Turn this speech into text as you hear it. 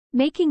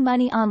Making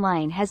money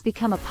online has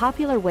become a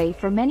popular way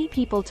for many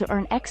people to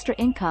earn extra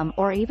income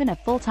or even a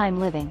full-time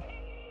living.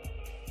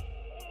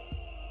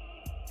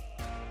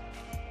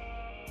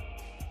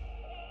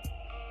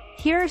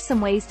 Here are some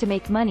ways to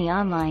make money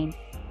online.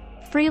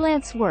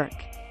 Freelance work.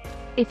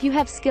 If you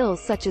have skills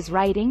such as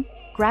writing,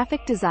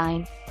 graphic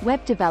design,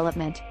 web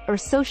development, or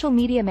social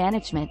media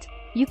management,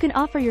 you can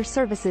offer your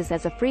services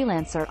as a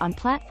freelancer on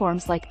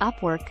platforms like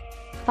Upwork,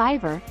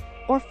 Fiverr,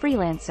 or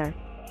Freelancer.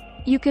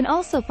 You can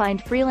also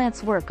find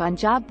freelance work on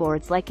job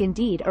boards like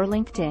Indeed or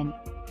LinkedIn.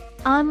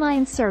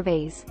 Online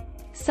surveys.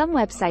 Some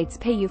websites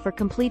pay you for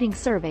completing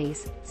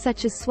surveys,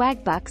 such as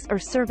Swagbucks or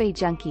Survey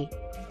Junkie.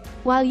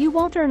 While you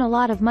won't earn a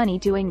lot of money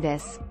doing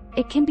this,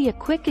 it can be a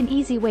quick and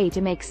easy way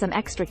to make some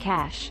extra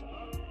cash.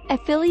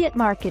 Affiliate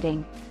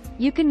marketing.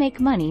 You can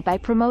make money by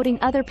promoting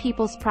other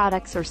people's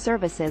products or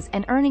services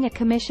and earning a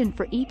commission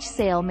for each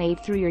sale made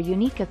through your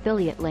unique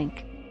affiliate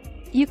link.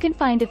 You can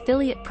find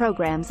affiliate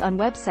programs on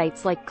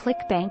websites like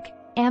ClickBank,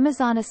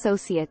 Amazon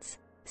Associates,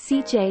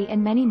 CJ,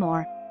 and many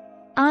more.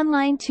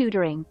 Online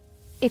tutoring.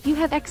 If you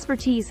have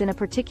expertise in a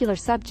particular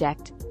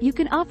subject, you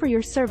can offer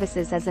your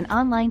services as an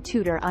online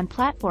tutor on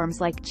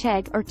platforms like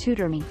Chegg or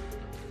TutorMe.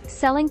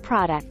 Selling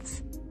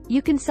products.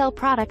 You can sell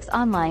products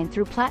online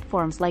through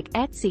platforms like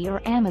Etsy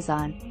or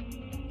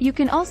Amazon. You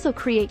can also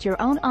create your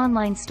own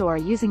online store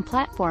using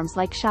platforms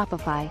like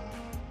Shopify.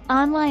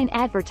 Online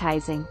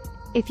advertising.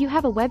 If you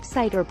have a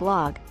website or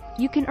blog,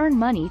 you can earn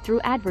money through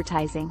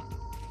advertising.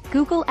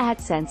 Google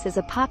AdSense is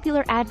a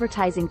popular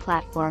advertising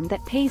platform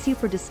that pays you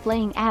for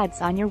displaying ads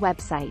on your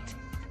website.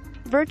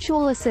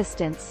 Virtual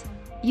assistants.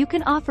 You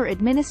can offer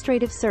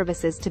administrative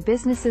services to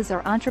businesses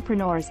or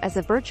entrepreneurs as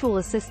a virtual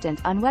assistant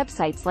on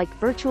websites like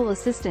Virtual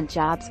Assistant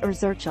Jobs or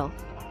Zirchel.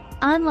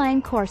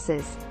 Online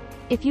courses.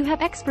 If you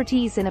have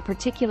expertise in a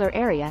particular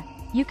area,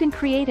 you can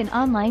create an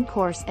online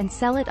course and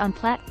sell it on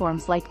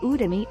platforms like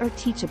Udemy or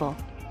Teachable.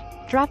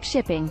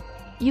 Dropshipping.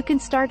 You can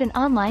start an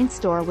online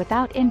store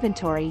without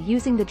inventory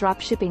using the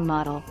dropshipping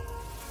model.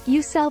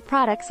 You sell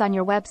products on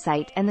your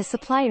website and the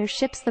supplier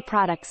ships the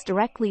products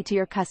directly to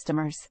your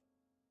customers.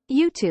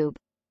 YouTube.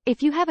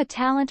 If you have a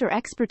talent or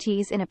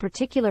expertise in a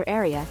particular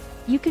area,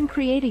 you can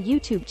create a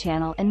YouTube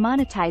channel and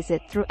monetize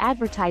it through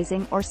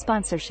advertising or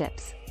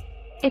sponsorships.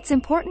 It's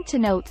important to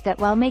note that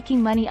while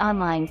making money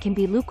online can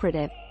be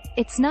lucrative,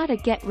 it's not a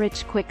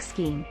get-rich-quick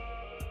scheme.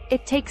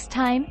 It takes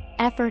time,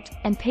 effort,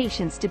 and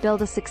patience to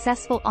build a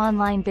successful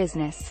online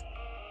business.